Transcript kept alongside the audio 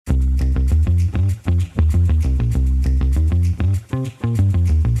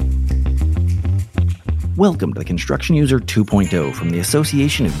Welcome to the Construction User 2.0 from the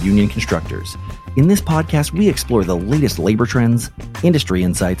Association of Union Constructors. In this podcast, we explore the latest labor trends, industry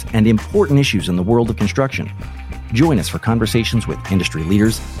insights, and important issues in the world of construction. Join us for conversations with industry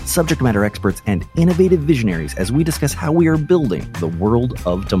leaders, subject matter experts, and innovative visionaries as we discuss how we are building the world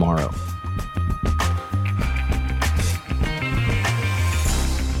of tomorrow.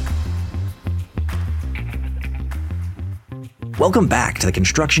 Welcome back to the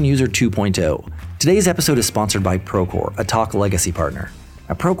Construction User 2.0. Today's episode is sponsored by Procore, a Talk Legacy partner.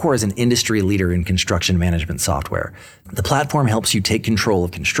 Now, Procore is an industry leader in construction management software. The platform helps you take control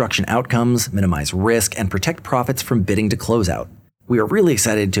of construction outcomes, minimize risk, and protect profits from bidding to closeout. We are really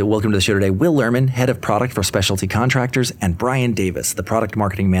excited to welcome to the show today Will Lerman, Head of Product for Specialty Contractors, and Brian Davis, the Product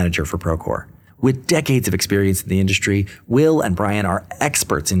Marketing Manager for Procore. With decades of experience in the industry, Will and Brian are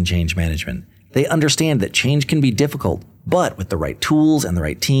experts in change management. They understand that change can be difficult, but with the right tools and the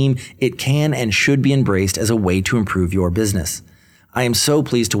right team, it can and should be embraced as a way to improve your business. I am so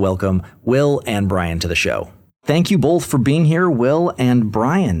pleased to welcome Will and Brian to the show. Thank you both for being here, Will and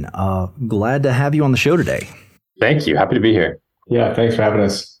Brian. Glad to have you on the show today. Thank you. Happy to be here. Yeah, thanks for having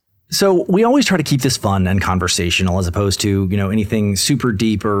us. So we always try to keep this fun and conversational as opposed to, anything super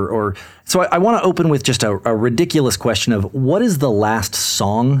deep or so I want to open with just a ridiculous question of what is the last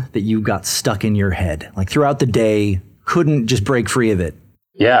song that you got stuck in your head? Like throughout the day, couldn't just break free of it?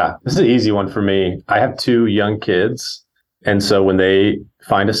 Yeah, this is an easy one for me. I have two young kids. And so when they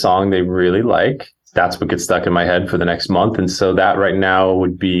find a song they really like, that's what gets stuck in my head for the next month. And so that right now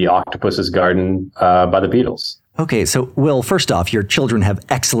would be Octopus's Garden by the Beatles. Okay, so Will, first off, your children have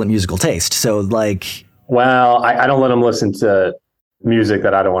excellent musical taste. So Well, I don't let them listen to music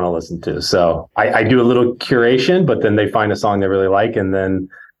that I don't want to listen to. So I do a little curation, but then they find a song they really like and then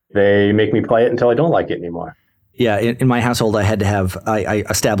they make me play it until I don't like it anymore. Yeah, in my household, I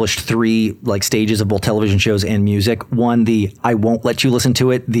established three stages of both television shows and music. One, the I won't let you listen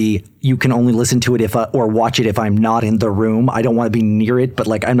to it. The you can only listen to it or watch it if I'm not in the room. I don't want to be near it, but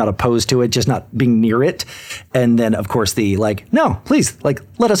I'm not opposed to it, just not being near it. And then, of course, the no, please,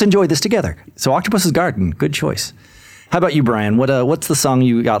 let us enjoy this together. So Octopus's Garden, good choice. How about you, Brian? What's the song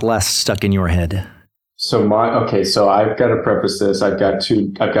you got last stuck in your head? So I've got to preface this. I've got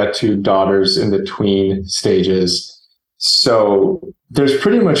two daughters in the tween stages. So there's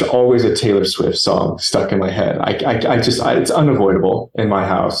pretty much always a Taylor Swift song stuck in my head. It's unavoidable in my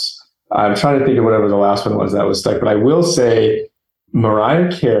house. I'm trying to think of whatever the last one was that was stuck, but I will say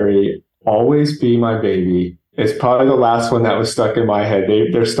Mariah Carey, Always Be My Baby, is probably the last one that was stuck in my head.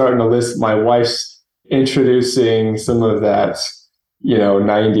 They're starting to list, my wife's introducing some of that,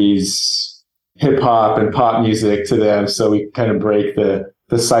 90s hip hop and pop music to them. So we kind of break the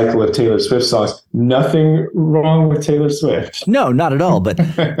cycle of Taylor Swift songs. Nothing wrong with Taylor Swift. No, not at all. But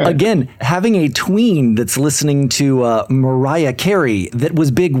again, having a tween that's listening to Mariah Carey that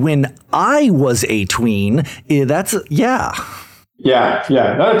was big when I was a tween, yeah. Yeah.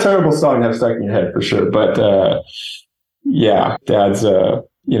 Not a terrible song to have stuck in your head for sure. But Dad's,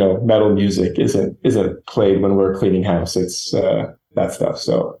 metal music isn't played when we're cleaning house. It's that stuff.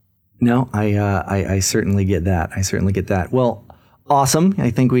 So. No, I certainly get that. Well, awesome.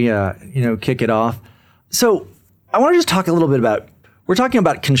 I think we, kick it off. So I want to just talk a little bit we're talking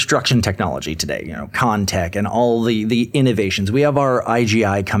about construction technology today, Contech and all the innovations. We have our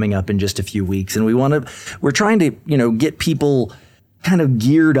IGI coming up in just a few weeks, and we're trying to, get people kind of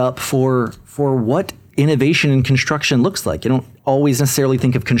geared up for what innovation in construction looks like. You don't always necessarily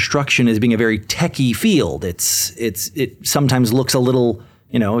think of construction as being a very techie field. It sometimes looks a little,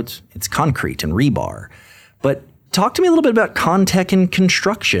 it's concrete and rebar. But talk to me a little bit about Contech and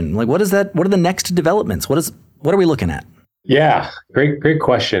construction. What is that? What are the next developments? What are we looking at? Yeah, great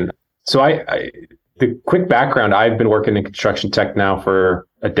question. So the quick background, I've been working in construction tech now for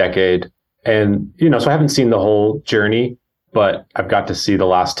a decade. And, so I haven't seen the whole journey, but I've got to see the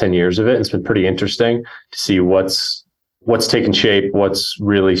last 10 years of it. It's been pretty interesting to see what's taken shape, what's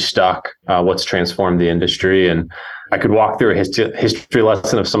really stuck, what's transformed the industry. And I could walk through a history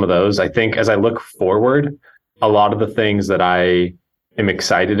lesson of some of those. I think as I look forward, a lot of the things that I am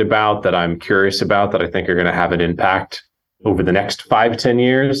excited about, that I'm curious about, that I think are going to have an impact over the next 5-10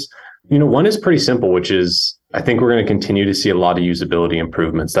 years, one is pretty simple, which is I think we're going to continue to see a lot of usability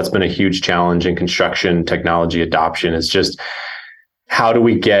improvements. That's been a huge challenge in construction technology adoption, is just how do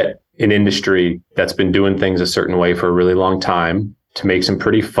we get an industry that's been doing things a certain way for a really long time to make some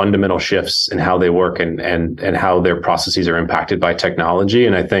pretty fundamental shifts in how they work and how their processes are impacted by technology.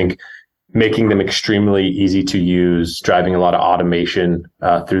 And I think making them extremely easy to use, driving a lot of automation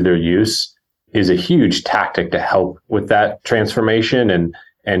through their use is a huge tactic to help with that transformation. And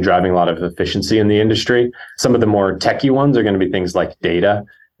and driving a lot of efficiency in the industry. Some of the more techie ones are going to be things like data.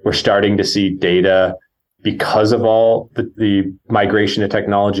 We're starting to see data because of all the migration to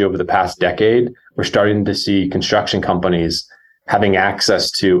technology over the past decade. We're starting to see construction companies having access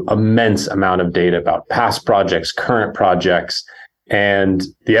to immense amount of data about past projects, current projects, and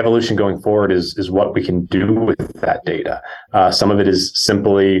the evolution going forward is what we can do with that data. Some of it is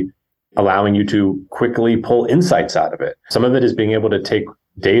simply allowing you to quickly pull insights out of it. Some of it is being able to take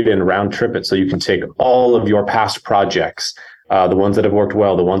data and round trip it so you can take all of your past projects, the ones that have worked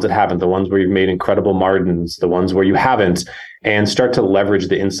well, the ones that haven't, the ones where you've made incredible margins, the ones where you haven't, and start to leverage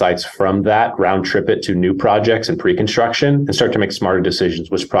the insights from that, round trip it to new projects and pre-construction, and start to make smarter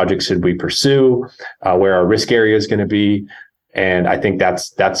decisions. Which projects should we pursue? Where our risk area is going to be? And I think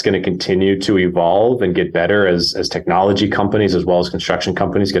that's going to continue to evolve and get better as technology companies as well as construction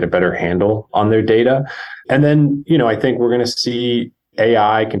companies get a better handle on their data. And then, I think we're going to see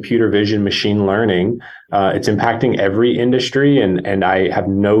AI, computer vision, machine learning. It's impacting every industry. And I have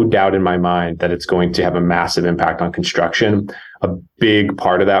no doubt in my mind that it's going to have a massive impact on construction. A big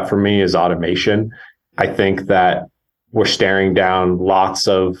part of that for me is automation. I think that we're staring down lots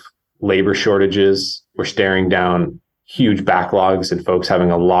of labor shortages. We're staring down huge backlogs and folks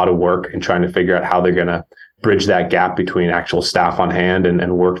having a lot of work and trying to figure out how they're going to bridge that gap between actual staff on hand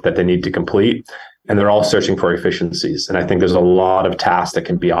and work that they need to complete. And they're all searching for efficiencies. And I think there's a lot of tasks that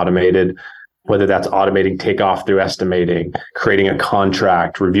can be automated, whether that's automating takeoff through estimating, creating a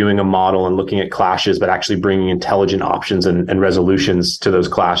contract, reviewing a model and looking at clashes, but actually bringing intelligent options and resolutions to those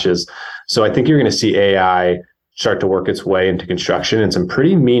clashes. So I think you're going to see AI start to work its way into construction in some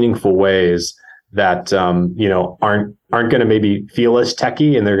pretty meaningful ways that aren't going to maybe feel as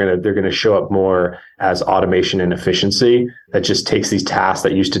techie, and they're going to show up more as automation and efficiency that just takes these tasks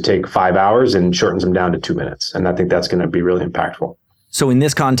that used to take 5 hours and shortens them down to 2 minutes. And I think that's going to be really impactful. So in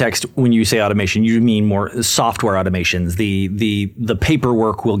this context, when you say automation, you mean more software automations. The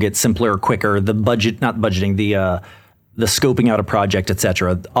paperwork will get simpler, quicker. The scoping out a project, et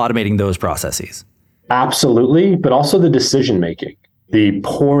cetera, automating those processes. Absolutely, but also the decision making. The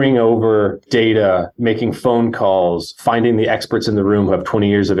poring over data, making phone calls, finding the experts in the room who have 20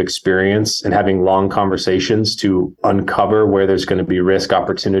 years of experience and having long conversations to uncover where there's going to be risk,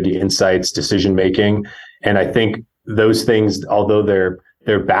 opportunity, insights, decision making. And I think those things, although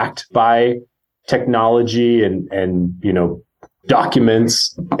they're backed by technology and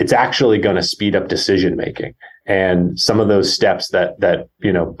documents, it's actually going to speed up decision making. And some of those steps that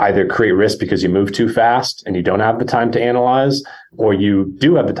either create risk because you move too fast and you don't have the time to analyze, or you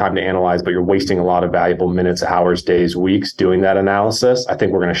do have the time to analyze, but you're wasting a lot of valuable minutes, hours, days, weeks doing that analysis. I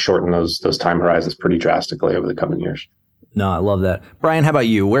think we're going to shorten those time horizons pretty drastically over the coming years. No, I love that. Brian, how about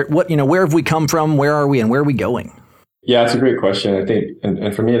you? Where have we come from? Where are we, and where are we going? Yeah, it's a great question. I think,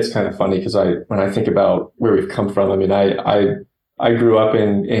 and for me, it's kind of funny because when I think about where we've come from, I mean, I grew up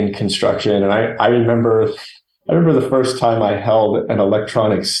in construction, and I remember the first time I held an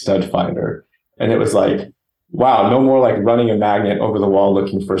electronic stud finder, and it was like, wow, no more like running a magnet over the wall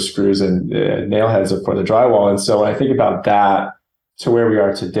looking for screws and nail heads for the drywall. And so when I think about that to where we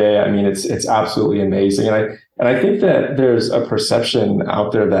are today, I mean, it's absolutely amazing. And I think that there's a perception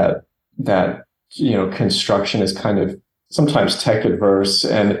out there that construction is kind of sometimes tech adverse,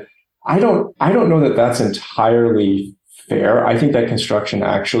 and I don't know that that's entirely fair. I think that construction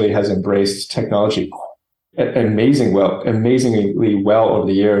actually has embraced technology amazingly well over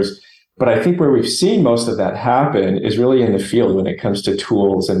the years. But I think where we've seen most of that happen is really in the field when it comes to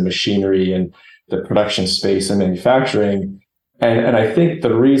tools and machinery and the production space and manufacturing. And I think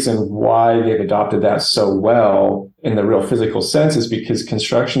the reason why they've adopted that so well in the real physical sense is because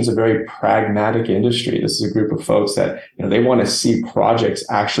construction is a very pragmatic industry. This is a group of folks that, they want to see projects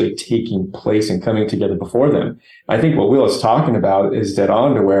actually taking place and coming together before them. I think what Will is talking about is dead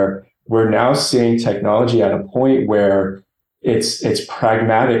on to where we're now seeing technology at a point where its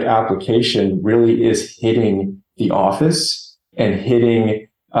pragmatic application really is hitting the office and hitting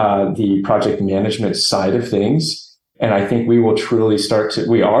the project management side of things. And I think we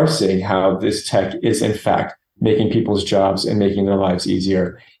are seeing how this tech is in fact making people's jobs and making their lives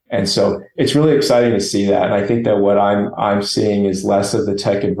easier. And so it's really exciting to see that. And I think that what I'm seeing is less of the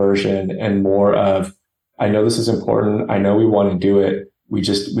tech aversion and more of, I know this is important. I know we want to do it. We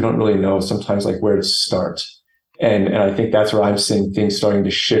don't really know sometimes like where to start. And I think that's where I'm seeing things starting to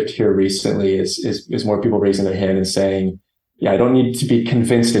shift here recently is more people raising their hand and saying, yeah, I don't need to be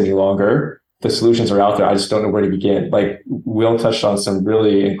convinced any longer. The solutions are out there. I just don't know where to begin. Like Will touched on some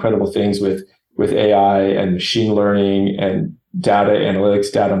really incredible things with AI and machine learning and data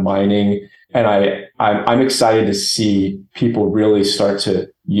analytics, data mining. And I'm excited to see people really start to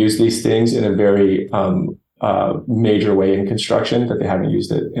use these things in a very major way in construction that they haven't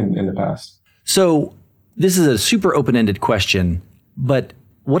used it in the past. So this is a super open-ended question, but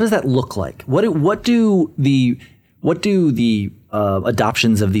what does that look like? What do the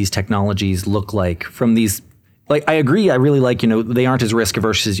adoptions of these technologies look like from these? Like, I agree. I really like, they aren't as risk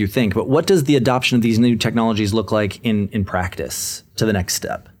averse as you think, but what does the adoption of these new technologies look like in practice to the next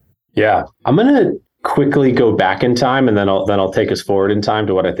step? Yeah, I'm going to quickly go back in time, and then I'll take us forward in time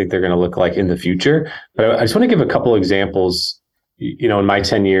to what I think they're going to look like in the future. But I just want to give a couple examples. In my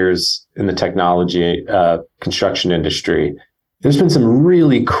 10 years in the technology construction industry, there's been some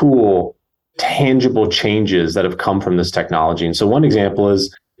really cool, tangible changes that have come from this technology. And so one example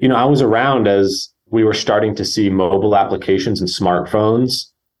is, I was around as we were starting to see mobile applications and smartphones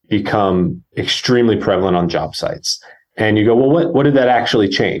become extremely prevalent on job sites. And you go, well, what did that actually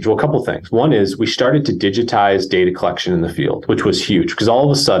change? Well, a couple of things. One is we started to digitize data collection in the field, which was huge because all of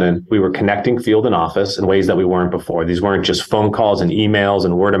a sudden we were connecting field and office in ways that we weren't before. These weren't just phone calls and emails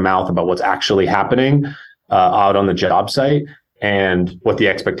and word of mouth about what's actually happening out on the job site and what the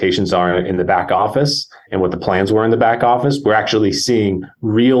expectations are in the back office and what the plans were in the back office. We're actually seeing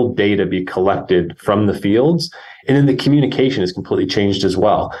real data be collected from the fields. And then the communication is completely changed as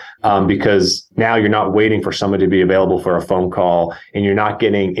well, because now you're not waiting for somebody to be available for a phone call, and you're not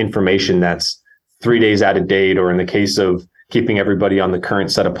getting information that's 3 days out of date, or in the case of keeping everybody on the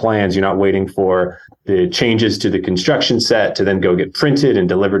current set of plans, you're not waiting for the changes to the construction set to then go get printed and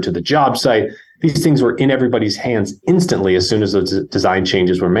delivered to the job site. These things were in everybody's hands instantly as soon as those design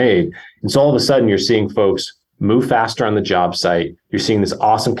changes were made. And so all of a sudden you're seeing folks move faster on the job site. You're seeing this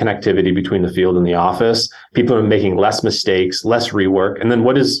awesome connectivity between the field and the office. People are making less mistakes, less rework. And then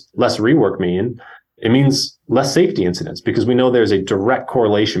what does less rework mean? It means less safety incidents, because we know there's a direct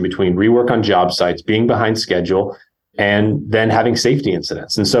correlation between rework on job sites, being behind schedule, and then having safety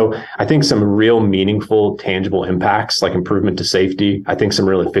incidents. And so I think some real meaningful, tangible impacts like improvement to safety. I think some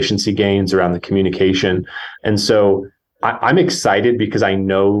real efficiency gains around the communication. And so I'm excited because I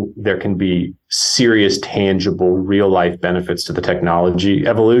know there can be serious, tangible, real life benefits to the technology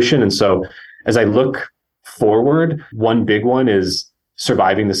evolution. And so as I look forward, one big one is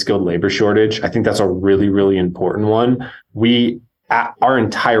surviving the skilled labor shortage. I think that's a really, really important one. Our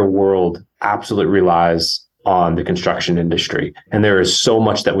entire world absolutely relies on the construction industry. And there is so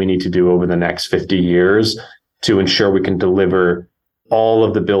much that we need to do over the next 50 years to ensure we can deliver all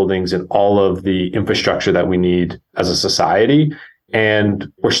of the buildings and all of the infrastructure that we need as a society.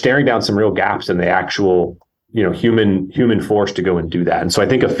 And we're staring down some real gaps in the actual, human force to go and do that. And so I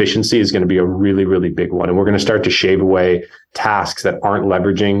think efficiency is going to be a really, really big one. And we're going to start to shave away tasks that aren't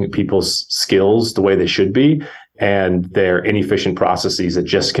leveraging people's skills the way they should be, and their inefficient processes that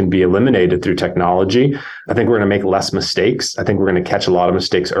just can be eliminated through technology. I think we're going to make less mistakes. I think we're going to catch a lot of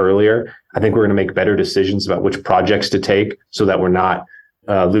mistakes earlier. I think we're going to make better decisions about which projects to take so that we're not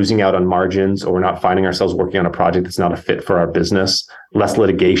losing out on margins, or we're not finding ourselves working on a project that's not a fit for our business. Less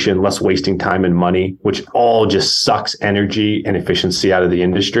litigation, less wasting time and money, which all just sucks energy and efficiency out of the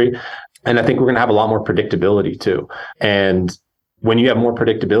industry. And I think we're going to have a lot more predictability too. And when you have more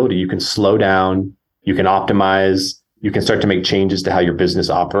predictability, you can slow down, you can optimize, you can start to make changes to how your business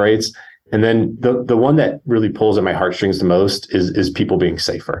operates. And then the one that really pulls at my heartstrings the most is people being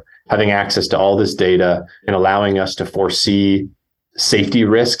safer. Having access to all this data and allowing us to foresee safety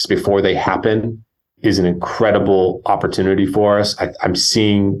risks before they happen is an incredible opportunity for us. I'm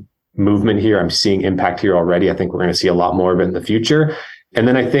seeing movement here. I'm seeing impact here already. I think we're going to see a lot more of it in the future. And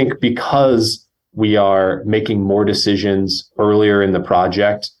then I think because we are making more decisions earlier in the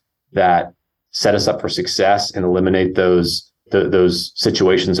project that set us up for success and eliminate those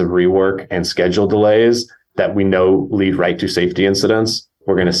situations of rework and schedule delays that we know lead right to safety incidents,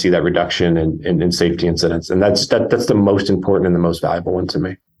 we're going to see that reduction in safety incidents. And that's the most important and the most valuable one to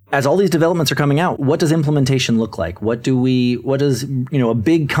me. As all these developments are coming out, what does implementation look like? What does a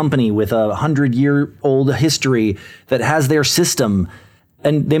big company with 100-year-old history that has their system,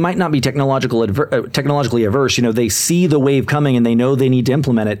 and they might not be technologically averse, they see the wave coming and they know they need to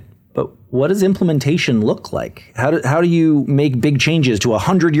implement it. But what does implementation look like? How do you make big changes to a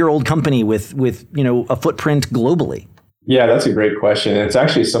 100-year-old company with a footprint globally? Yeah, that's a great question. It's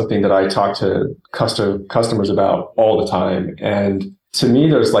actually something that I talk to customers about all the time. And to me,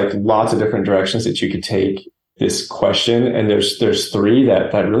 there's like lots of different directions that you could take this question. And there's three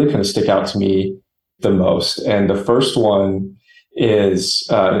that really kind of stick out to me the most. And the first one is,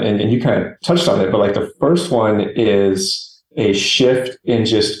 and you kind of touched on it, but like the first one is a shift in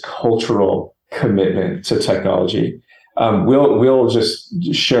just cultural commitment to technology. We'll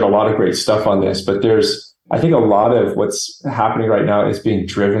just share a lot of great stuff on this, but I think a lot of what's happening right now is being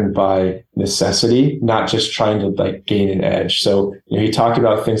driven by necessity, not just trying to like gain an edge. So, you talked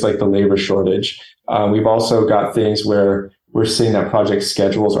about things like the labor shortage. We've also got things where we're seeing that project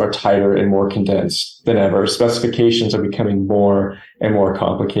schedules are tighter and more condensed than ever. Specifications are becoming more and more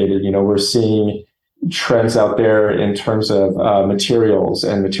complicated. We're seeing trends out there in terms of materials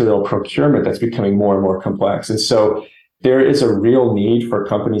and material procurement that's becoming more and more complex. And so there is a real need for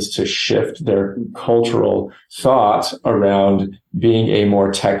companies to shift their cultural thought around being a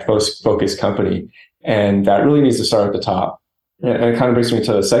more tech-focused company. And that really needs to start at the top. And it kind of brings me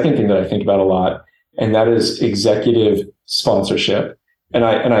to the second thing that I think about a lot, and that is executive sponsorship. And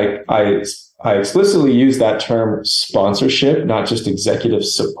I explicitly use that term sponsorship, not just executive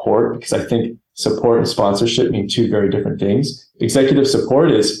support, because I think support and sponsorship mean two very different things. Executive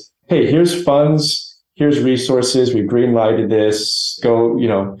support is, hey, here's funds, here's resources, we green lighted this, go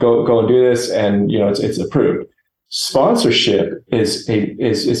and do this, and it's approved. Sponsorship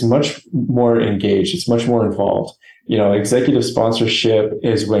is much more engaged, it's much more involved. Executive sponsorship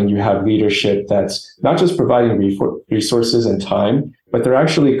is when you have leadership that's not just providing resources and time, but they're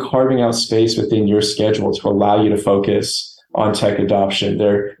actually carving out space within your schedule to allow you to focus on tech adoption.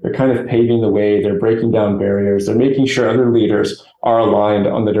 They're kind of paving the way. They're breaking down barriers. They're making sure other leaders are aligned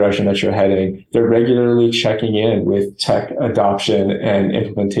on the direction that you're heading. They're regularly checking in with tech adoption and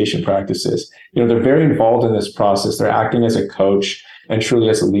implementation practices. They're very involved in this process. They're acting as a coach and truly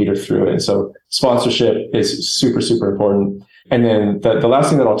as a leader through it. And so sponsorship is super, super important. And then the last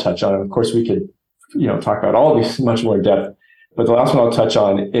thing that I'll touch on, and of course we could, talk about all of these much more in depth, but the last one I'll touch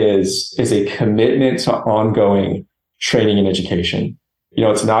on is a commitment to ongoing training and education.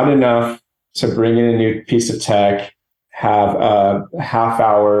 It's not enough to bring in a new piece of tech, have a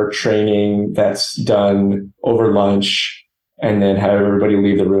half-hour training that's done over lunch, and then have everybody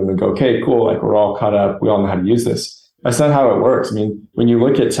leave the room and go, okay, cool, like we're all caught up, we all know how to use this. That's not how it works. I mean, when you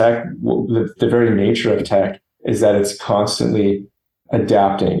look at tech, the very nature of tech is that it's constantly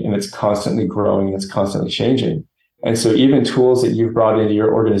adapting and it's constantly growing and it's constantly changing. And so even tools that you've brought into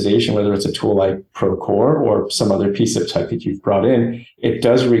your organization, whether it's a tool like Procore or some other piece of tech that you've brought in, it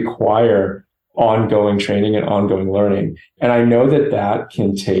does require ongoing training and ongoing learning. And I know that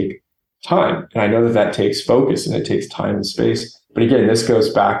can take time. And I know that takes focus and it takes time and space. But again, this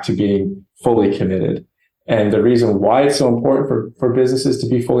goes back to being fully committed. And the reason why it's so important for businesses to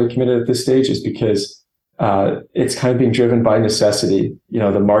be fully committed at this stage is because it's kind of being driven by necessity.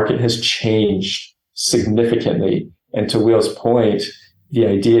 The market has changed significantly. And to Will's point, the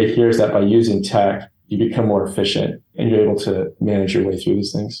idea here is that by using tech, you become more efficient and you're able to manage your way through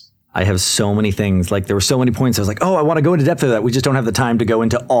these things. I have so many things. Like there were so many points. I was like, oh, I want to go into depth of that. We just don't have the time to go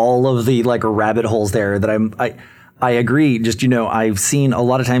into all of the like rabbit holes there that I agree. Just, I've seen a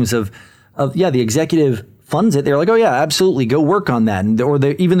lot of times of the executive funds it. They're like, oh yeah, absolutely. Go work on that. And, or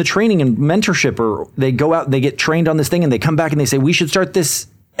even the training and mentorship, or they go out, they get trained on this thing and they come back and they say, we should start this.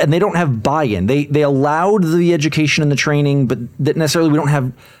 And they don't have buy-in. They allowed the education and the training, but that necessarily we don't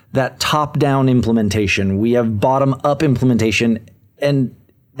have that top-down implementation. We have bottom-up implementation, and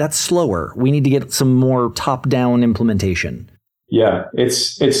that's slower. We need to get some more top-down implementation. Yeah,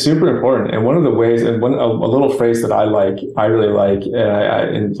 it's super important. And one of the ways, and a little phrase that I really like,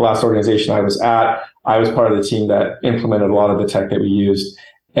 in the last organization I was at, I was part of the team that implemented a lot of the tech that we used.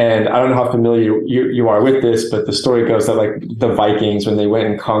 And I don't know how familiar you are with this, but the story goes that like the Vikings, when they went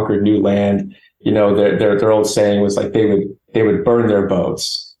and conquered new land, their old saying was like they would burn their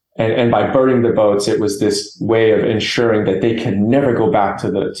boats. And by burning the boats, it was this way of ensuring that they could never go back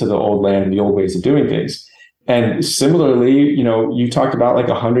to the old land and the old ways of doing things. And similarly, you talked about like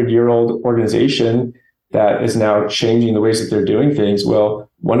 100-year-old organization that is now changing the ways that they're doing things. Well,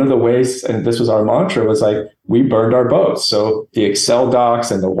 one of the ways, and this was our mantra, was like, we burned our boats. So the Excel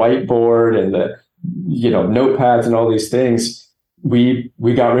docs and the whiteboard and the, notepads and all these things, we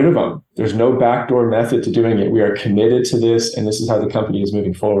got rid of them. There's no backdoor method to doing it. We are committed to this, and this is how the company is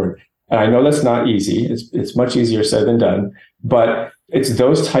moving forward. And I know that's not easy. It's much easier said than done, but it's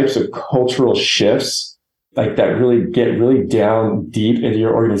those types of cultural shifts like that really get really down deep into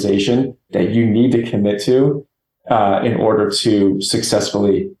your organization that you need to commit to in order to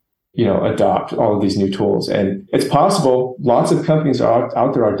successfully, adopt all of these new tools. And it's possible. Lots of companies out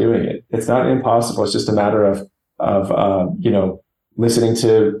there are doing it. It's not impossible. It's just a matter of listening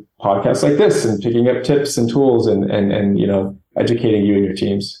to podcasts like this and picking up tips and tools and educating you and your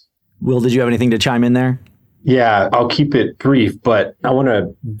teams. Will, did you have anything to chime in there? Yeah, I'll keep it brief, but I want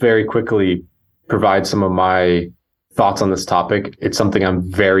to very quickly provide some of my thoughts on this topic. It's something I'm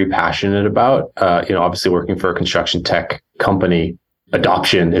very passionate about. Obviously working for a construction tech company,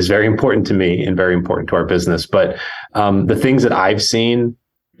 adoption is very important to me and very important to our business. But the things that I've seen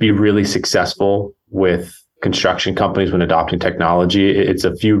be really successful with construction companies when adopting technology, it's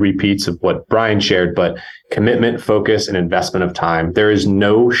a few repeats of what Brian shared, but commitment, focus, and investment of time. There is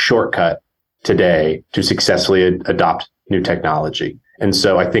no shortcut today to successfully adopt new technology. And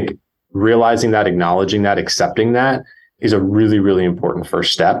so I think realizing that, acknowledging that, accepting that is a really, really important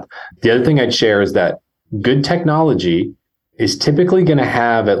first step. The other thing I'd share is that good technology is typically going to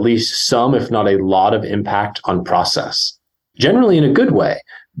have at least some, if not a lot of impact on process, generally in a good way.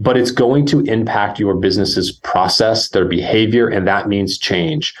 But it's going to impact your business's process, their behavior, and that means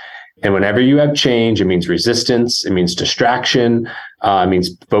change. And whenever you have change, it means resistance, it means distraction, it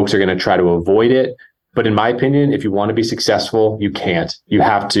means folks are going to try to avoid it. But in my opinion, if you want to be successful, you can't. You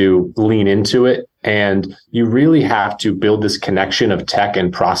have to lean into it. And you really have to build this connection of tech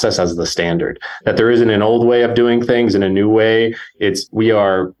and process as the standard, that there isn't an old way of doing things and a new way. We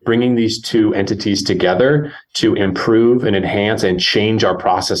are bringing these two entities together to improve and enhance and change our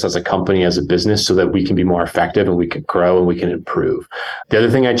process as a company, as a business, so that we can be more effective and we can grow and we can improve. The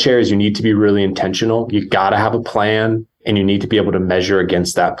other thing I'd share is you need to be really intentional. You got to have a plan and you need to be able to measure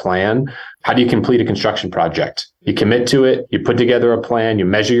against that plan. How do you complete a construction project? You commit to it, you put together a plan, you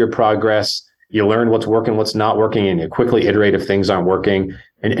measure your progress, you learn what's working, what's not working, and you quickly iterate if things aren't working.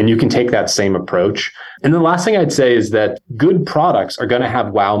 And you can take that same approach. And the last thing I'd say is that good products are going to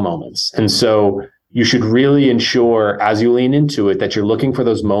have wow moments. And so you should really ensure as you lean into it that you're looking for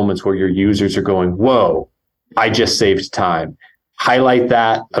those moments where your users are going, whoa, I just saved time. Highlight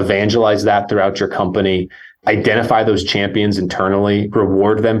that, evangelize that throughout your company. Identify those champions internally,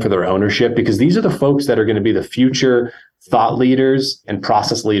 reward them for their ownership, because these are the folks that are going to be the future thought leaders and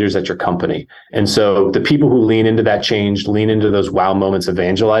process leaders at your company. And so the people who lean into that change, lean into those wow moments,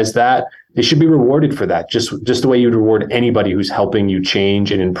 evangelize that, they should be rewarded for that. Just the way you'd reward anybody who's helping you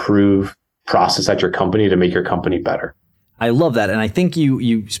change and improve process at your company to make your company better. I love that. And I think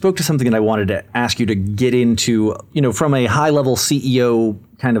you spoke to something that I wanted to ask you to get into, from a high level CEO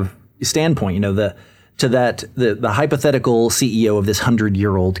kind of standpoint, the hypothetical CEO of this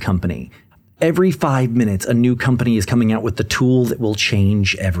 100-year-old company. Every 5 minutes, a new company is coming out with the tool that will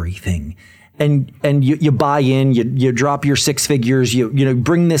change everything. And you buy in, you drop your six figures, you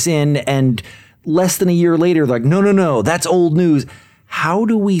bring this in, and less than a year later, they're like, no, that's old news. How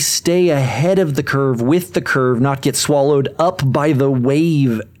do we stay ahead of the curve, with the curve, not get swallowed up by the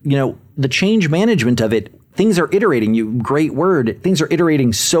wave? The change management of it, things are iterating, great word, things are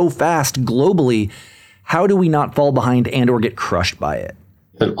iterating so fast globally. How do we not fall behind and or get crushed by it?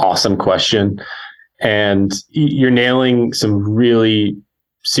 An awesome question. And you're nailing some really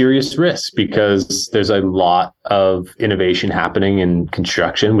serious risks because there's a lot of innovation happening in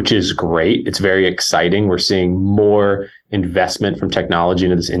construction, which is great. It's very exciting. We're seeing more investment from technology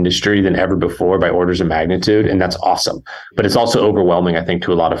into this industry than ever before by orders of magnitude. And that's awesome. But it's also overwhelming, I think,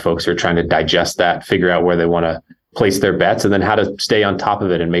 to a lot of folks who are trying to digest that, figure out where they want to place their bets, and then how to stay on top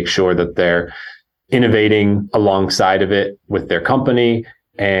of it and make sure that they're innovating alongside of it with their company,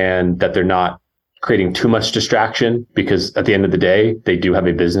 and that they're not creating too much distraction, because at the end of the day, they do have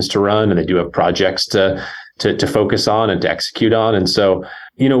a business to run and they do have projects to focus on and to execute on. And so,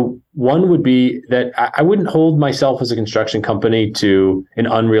 one would be that I wouldn't hold myself as a construction company to an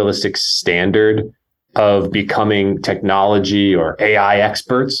unrealistic standard of becoming technology or AI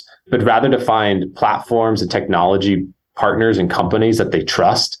experts, but rather to find platforms and technology partners and companies that they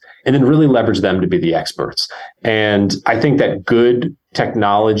trust, and then really leverage them to be the experts. And I think that good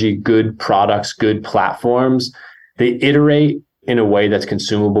technology, good products, good platforms, they iterate in a way that's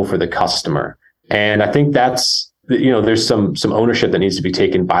consumable for the customer. And I think that's, there's some ownership that needs to be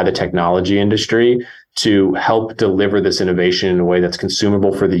taken by the technology industry to help deliver this innovation in a way that's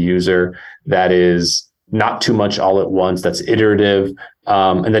consumable for the user, that is not too much all at once, that's iterative,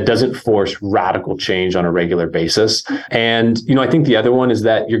 and that doesn't force radical change on a regular basis. And, I think the other one is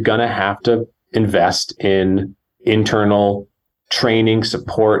that you're going to have to invest in internal training,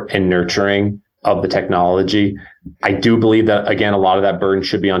 support, and nurturing of the technology. I do believe that, again, a lot of that burden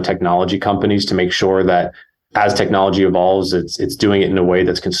should be on technology companies to make sure that as technology evolves, it's doing it in a way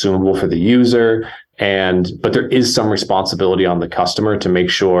that's consumable for the user. But there is some responsibility on the customer to make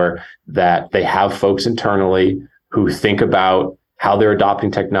sure that they have folks internally who think about how they're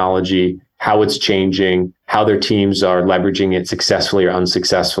adopting technology, how it's changing, how their teams are leveraging it successfully or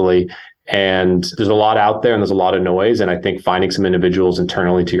unsuccessfully. And there's a lot out there and there's a lot of noise. And I think finding some individuals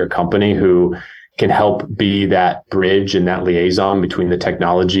internally to your company who can help be that bridge and that liaison between the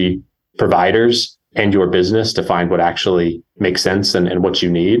technology providers and your business to find what actually makes sense and what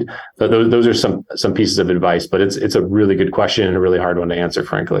you need. So those are some pieces of advice, but it's a really good question and a really hard one to answer,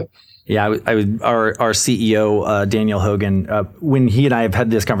 frankly. Yeah, our CEO, Daniel Hogan, when he and I have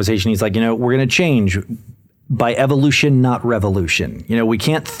had this conversation, he's like, we're going to change by evolution, not revolution. We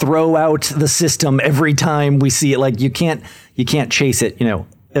can't throw out the system every time we see it. Like you can't chase it,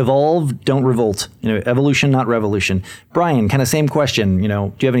 evolve, don't revolt, evolution, not revolution. Brian, kind of same question, do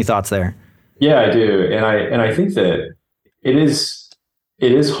you have any thoughts there? Yeah, I do. And I think that it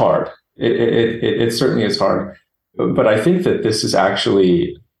is hard. It certainly is hard. But I think that this is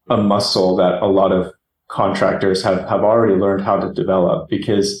actually a muscle that a lot of contractors have already learned how to develop,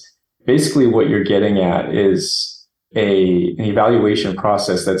 because basically what you're getting at is an evaluation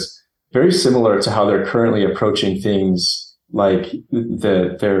process that's very similar to how they're currently approaching things like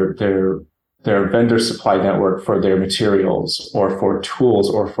their vendor supply network for their materials or for tools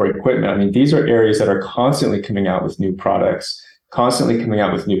or for equipment. I mean, these are areas that are constantly coming out with new products, constantly coming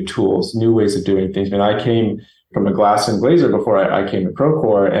out with new tools, new ways of doing things. I mean, I came from a glass and glazer before I came to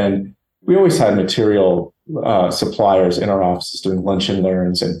Procore, and we always had material suppliers in our offices doing lunch and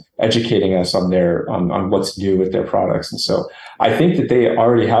learns and educating us on what's new with their products. And so I think that they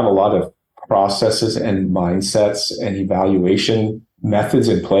already have a lot of processes and mindsets and evaluation methods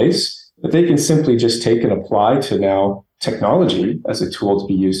in place that they can simply just take and apply to now technology as a tool to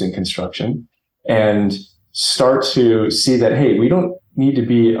be used in construction, and start to see that, hey, we don't need to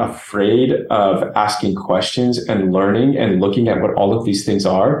be afraid of asking questions and learning and looking at what all of these things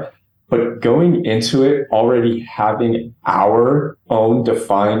are, but going into it already having our own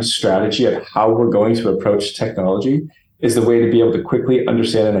defined strategy of how we're going to approach technology is the way to be able to quickly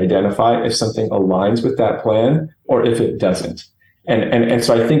understand and identify if something aligns with that plan or if it doesn't. And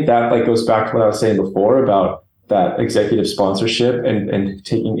so I think that goes back to what I was saying before about that executive sponsorship and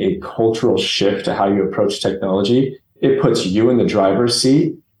taking a cultural shift to how you approach technology. It puts you in the driver's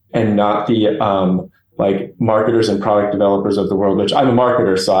seat and not the marketers and product developers of the world, which I'm a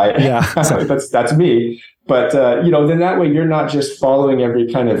marketer, so that's me. But then that way you're not just following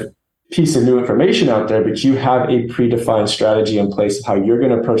every kind of piece of new information out there, but you have a predefined strategy in place of how you're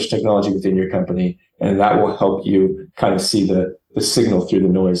going to approach technology within your company, and that will help you kind of see the signal through the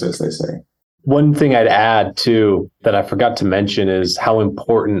noise, as they say. One thing I'd add too that I forgot to mention is how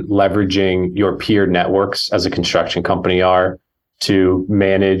important leveraging your peer networks as a construction company are to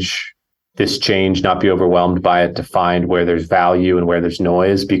manage this change, not be overwhelmed by it, to find where there's value and where there's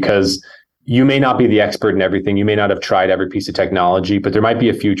noise, because you may not be the expert in everything. You may not have tried every piece of technology, but there might be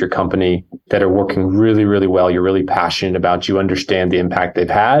a future company that are working really, really well. You're really passionate about, you understand the impact they've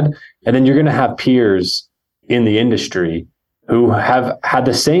had. And then you're going to have peers in the industry who have had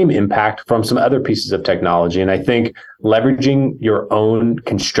the same impact from some other pieces of technology. And I think leveraging your own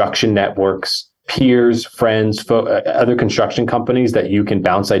construction networks, peers, friends, other construction companies that you can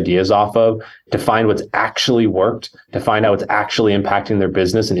bounce ideas off of to find what's actually worked, to find out what's actually impacting their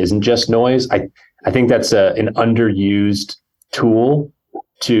business and isn't just noise. I think that's an underused tool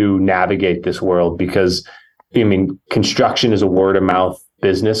to navigate this world, because construction is a word of mouth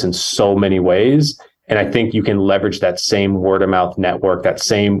business in so many ways. And I think you can leverage that same word of mouth network, that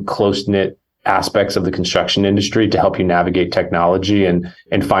same close knit aspects of the construction industry to help you navigate technology and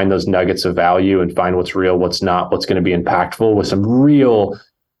find those nuggets of value and find what's real, what's not, what's going to be impactful, with some real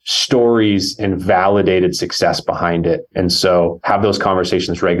stories and validated success behind it. And so have those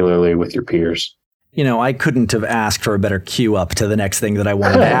conversations regularly with your peers. I couldn't have asked for a better queue up to the next thing that I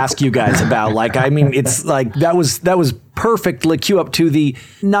wanted to ask you guys about. It's like that was perfect. Queue up to the,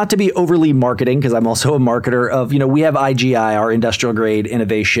 not to be overly marketing, because I'm also a marketer of, we have IGI, our Industrial Grade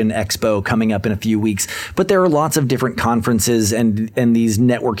Innovation Expo, coming up in a few weeks. But there are lots of different conferences and these just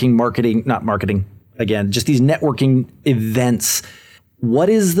these networking events.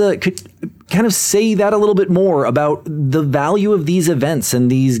 Could kind of say that a little bit more about the value of these events and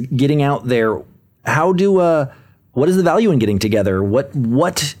these getting out there. What is the value in getting together?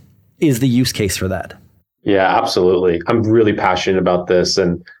 What is the use case for that? Yeah, absolutely. I'm really passionate about this.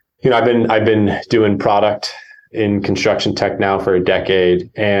 And, I've been doing product in construction tech now for a decade.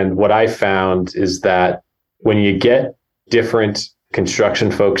 And what I found is that when you get different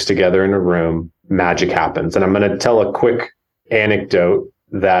construction folks together in a room, magic happens. And I'm going to tell a quick anecdote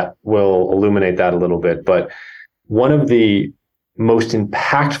that will illuminate that a little bit. But one of the most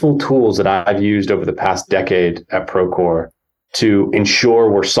impactful tools that I've used over the past decade at Procore to ensure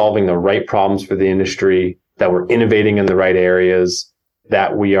we're solving the right problems for the industry, that we're innovating in the right areas,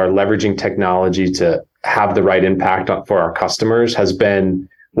 that we are leveraging technology to have the right impact for our customers, has been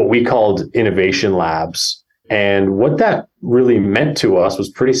what we called innovation labs. And what that really meant to us was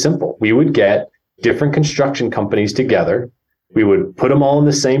pretty simple. We would get different construction companies together. We would put them all in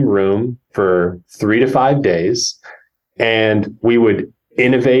the same room for 3 to 5 days, and we would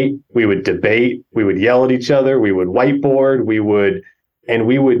innovate, we would debate, we would yell at each other, we would whiteboard, we would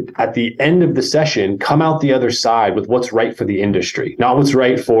at the end of the session come out the other side with what's right for the industry, not what's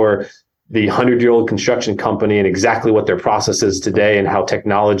right for the 100-year-old construction company and exactly what their process is today and how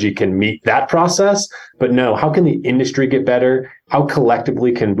technology can meet that process. But no, how can the industry get better? How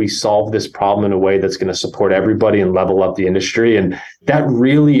collectively can we solve this problem in a way that's going to support everybody and level up the industry? And that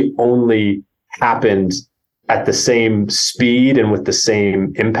really only happened at the same speed and with the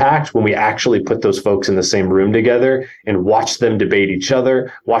same impact when we actually put those folks in the same room together and watch them debate each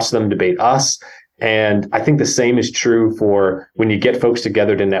other, watch them debate us. And I think the same is true for when you get folks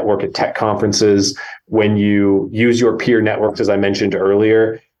together to network at tech conferences, when you use your peer networks, as I mentioned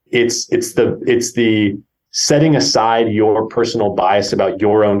earlier. It's the setting aside your personal bias about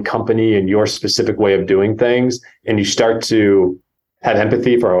your own company and your specific way of doing things, and you start to have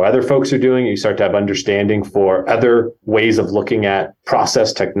empathy for how other folks are doing. You start to have understanding for other ways of looking at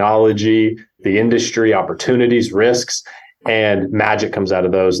process, technology, the industry, opportunities, risks, and magic comes out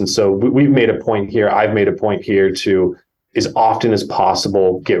of those. And so we've made a point here. I've made a point here to, as often as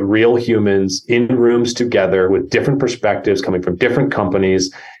possible, get real humans in rooms together with different perspectives coming from different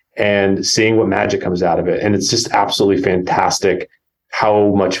companies and seeing what magic comes out of it. And it's just absolutely fantastic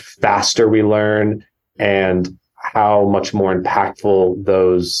how much faster we learn and how much more impactful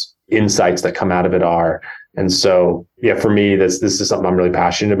those insights that come out of it are. And so, yeah, for me, this is something I'm really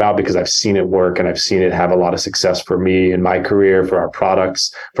passionate about because I've seen it work and I've seen it have a lot of success for me in my career, for our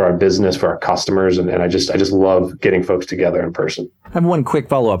products, for our business, for our customers. And I just love getting folks together in person. I have one quick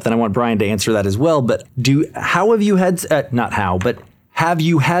follow-up, then I want Brian to answer that as well. But have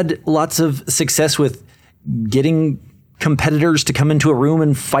you had lots of success with getting competitors to come into a room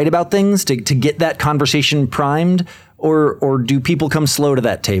and fight about things to get that conversation primed, or do people come slow to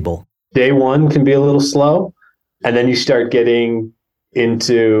that table? Day one can be a little slow, and then you start getting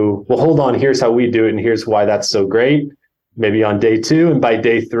into, well, hold on, here's how we do it, and here's why that's so great. Maybe on day two, and by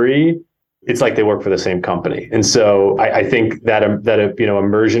day three, it's like they work for the same company. And so I think that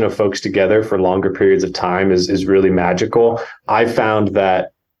immersion of folks together for longer periods of time is really magical. I found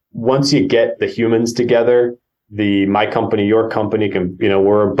that once you get the humans together, my company, your company can,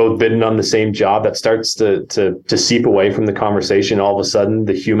 we're both bidding on the same job. That starts to seep away from the conversation. All of a sudden,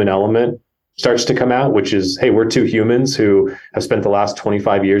 the human element starts to come out, which is, hey, we're two humans who have spent the last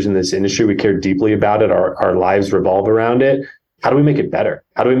 25 years in this industry. We care deeply about it. Our lives revolve around it. How do we make it better?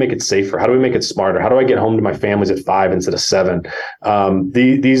 How do we make it safer? How do we make it smarter? How do I get home to my families at 5 instead of 7?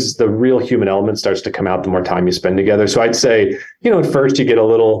 The real human element starts to come out the more time you spend together. So I'd say, at first you get a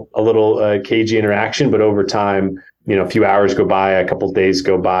little cagey interaction, but over time, a few hours go by, a couple of days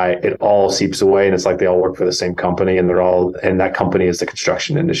go by, it all seeps away, and it's like they all work for the same company, and that company is the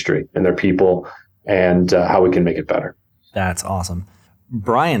construction industry and their people, and how we can make it better. That's awesome,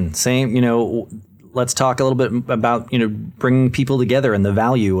 Brian. Same, let's talk a little bit about, bringing people together and the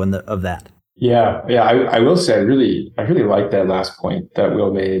value of that. Yeah. I will say I really like that last point that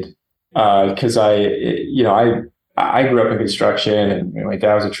Will made, because I grew up in construction, and my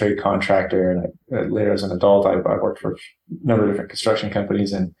dad was a trade contractor, and later as an adult I worked for a number of different construction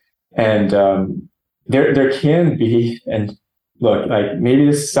companies, and there can be, and look, like, maybe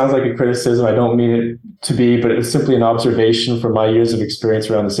this sounds like a criticism, I don't mean it to be, but it's simply an observation from my years of experience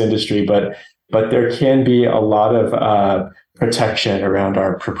around this industry, but there can be a lot of protection around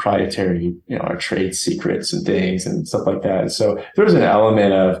our proprietary, our trade secrets and things and stuff like that. And so there's an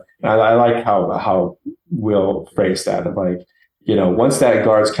element of, I like how Will phrase that, of like, once that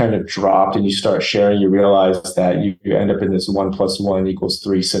guard's kind of dropped and you start sharing, you realize that you end up in this 1 + 1 =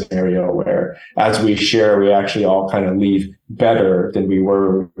 3 scenario where, as we share, we actually all kind of leave better than we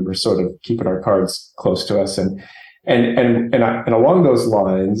were sort of keeping our cards close to us. And along those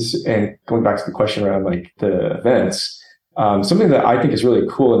lines, and going back to the question around like the events, something that I think is really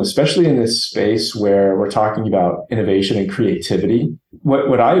cool, and especially in this space where we're talking about innovation and creativity,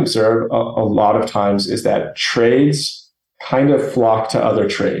 what I observe a lot of times is that trades kind of flock to other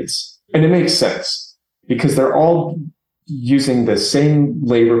trades. And it makes sense because they're all using the same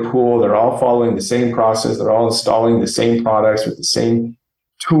labor pool. They're all following the same process. They're all installing the same products with the same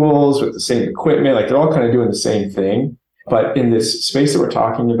tools, with the same equipment. Like, they're all kind of doing the same thing. But in this space that we're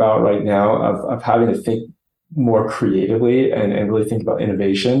talking about right now of having to think more creatively and really think about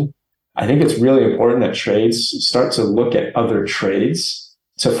innovation, I think it's really important that trades start to look at other trades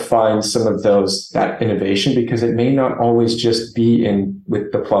to find some of that innovation, because it may not always just be in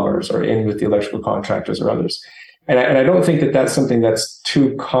with the plumbers or in with the electrical contractors or others. And I don't think that that's something that's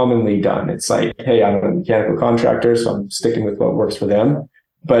too commonly done. It's like, hey, I'm a mechanical contractor, so I'm sticking with what works for them.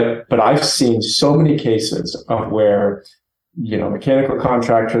 But I've seen so many cases of where, mechanical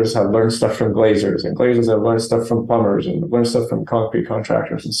contractors have learned stuff from glazers, and glazers have learned stuff from plumbers, and learned stuff from concrete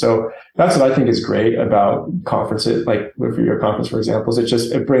contractors. And so that's what I think is great about conferences, like for your conference, for example,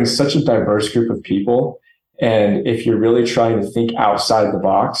 is it brings such a diverse group of people. And if you're really trying to think outside the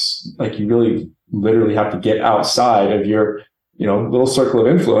box, like you really literally have to get outside of your, little circle of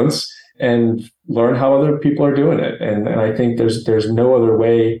influence and learn how other people are doing it. And I think there's no other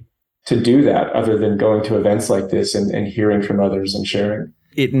way to do that other than going to events like this and hearing from others and sharing.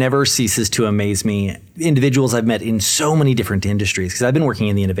 It never ceases to amaze me. Individuals I've met in so many different industries, because I've been working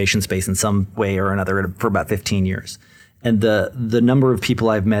in the innovation space in some way or another for about 15 years. And the number of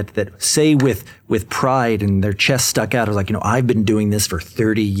people I've met that say with pride and their chest stuck out, I was like, I've been doing this for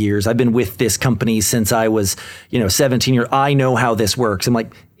 30 years. I've been with this company since I was, 17 years. I know how this works. I'm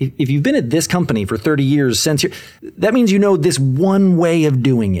like, if you've been at this company for 30 years that means you know this one way of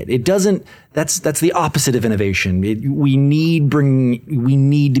doing it. It doesn't. That's the opposite of innovation. We need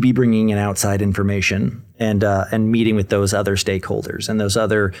to be bringing in outside information and meeting with those other stakeholders and those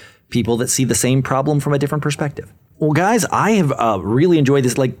other people that see the same problem from a different perspective. Well, guys, I have really enjoyed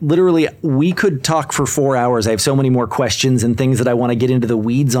this. Like, literally, we could talk for 4 hours. I have so many more questions and things that I want to get into the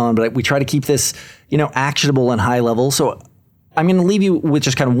weeds on, but we try to keep this, actionable and high level. So I'm going to leave you with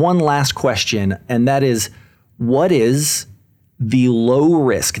just kind of one last question, and that is, what is the low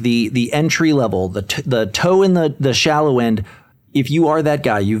risk, the entry level, the toe in the shallow end? If you are that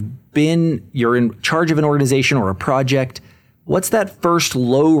guy, you're in charge of an organization or a project, what's that first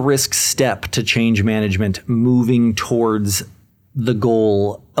low risk step to change management moving towards the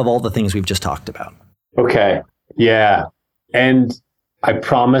goal of all the things we've just talked about? Okay. Yeah. And I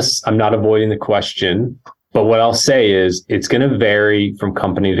promise I'm not avoiding the question, but what I'll say is it's going to vary from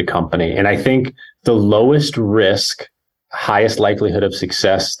company to company. And I think the lowest risk, highest likelihood of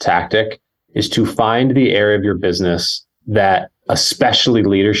success tactic is to find the area of your business that, especially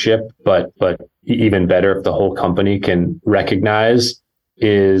leadership, but even better if the whole company can recognize,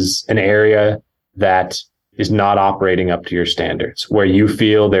 is an area that is not operating up to your standards, where you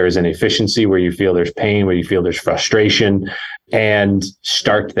feel there is inefficiency, where you feel there's pain, where you feel there's frustration, and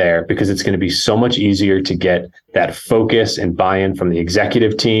start there, because it's going to be so much easier to get that focus and buy-in from the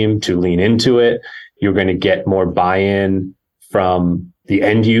executive team to lean into it. You're going to get more buy-in from the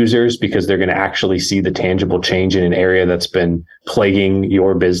end users because they're going to actually see the tangible change in an area that's been plaguing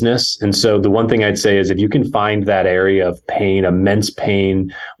your business. And so the one thing I'd say is, if you can find that area of pain, immense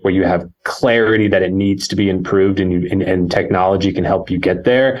pain, where you have clarity that it needs to be improved and technology can help you get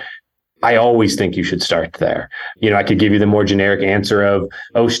there, I always think you should start there. I could give you the more generic answer of,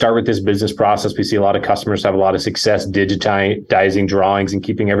 start with this business process. We see a lot of customers have a lot of success digitizing drawings and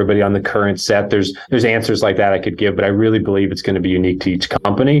keeping everybody on the current set. There's answers like that I could give, but I really believe it's going to be unique to each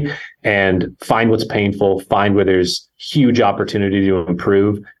company. And find what's painful, find where there's huge opportunity to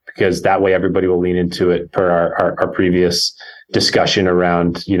improve, because that way everybody will lean into it per our previous discussion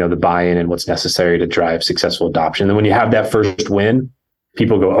around, the buy-in and what's necessary to drive successful adoption. And then when you have that first win,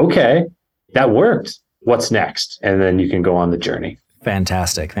 people go, okay, that worked. What's next? And then you can go on the journey.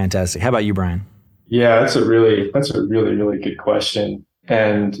 Fantastic. How about you, Brian? Yeah, that's a really, really good question.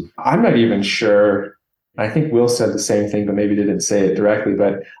 And I'm not even sure. I think Will said the same thing, but maybe didn't say it directly.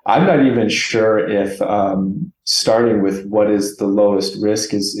 But I'm not even sure if starting with what is the lowest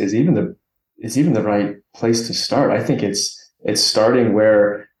risk is even the right place to start. I think it's starting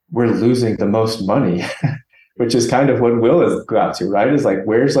where we're losing the most money. Which is kind of what Will has got to, right? Is like,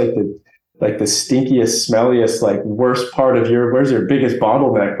 where's the stinkiest, smelliest, worst part of where's your biggest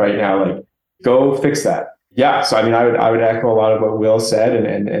bottleneck right now? Like, go fix that. Yeah. So, I would echo a lot of what Will said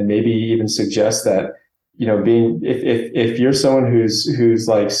and maybe even suggest that, if you're someone who's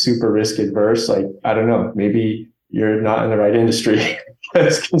like super risk adverse, I don't know, maybe you're not in the right industry,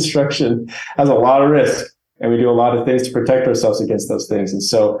 because construction has a lot of risk and we do a lot of things to protect ourselves against those things. And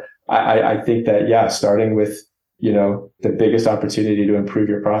so I think that, starting with, the biggest opportunity to improve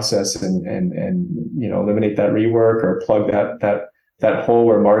your process and eliminate that rework or plug that hole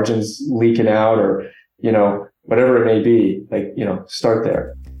where margins leaking out or, whatever it may be, start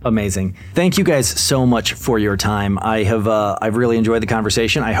there. Amazing. Thank you guys so much for your time. I've really enjoyed the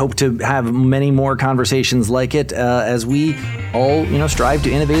conversation. I hope to have many more conversations like it as we all, strive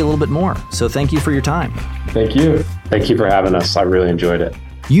to innovate a little bit more. So thank you for your time. Thank you. Thank you for having us. I really enjoyed it.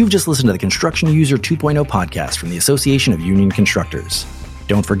 You've just listened to the Construction User 2.0 podcast from the Association of Union Constructors.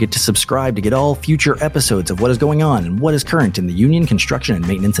 Don't forget to subscribe to get all future episodes of what is going on and what is current in the union construction and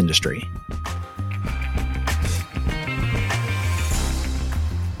maintenance industry.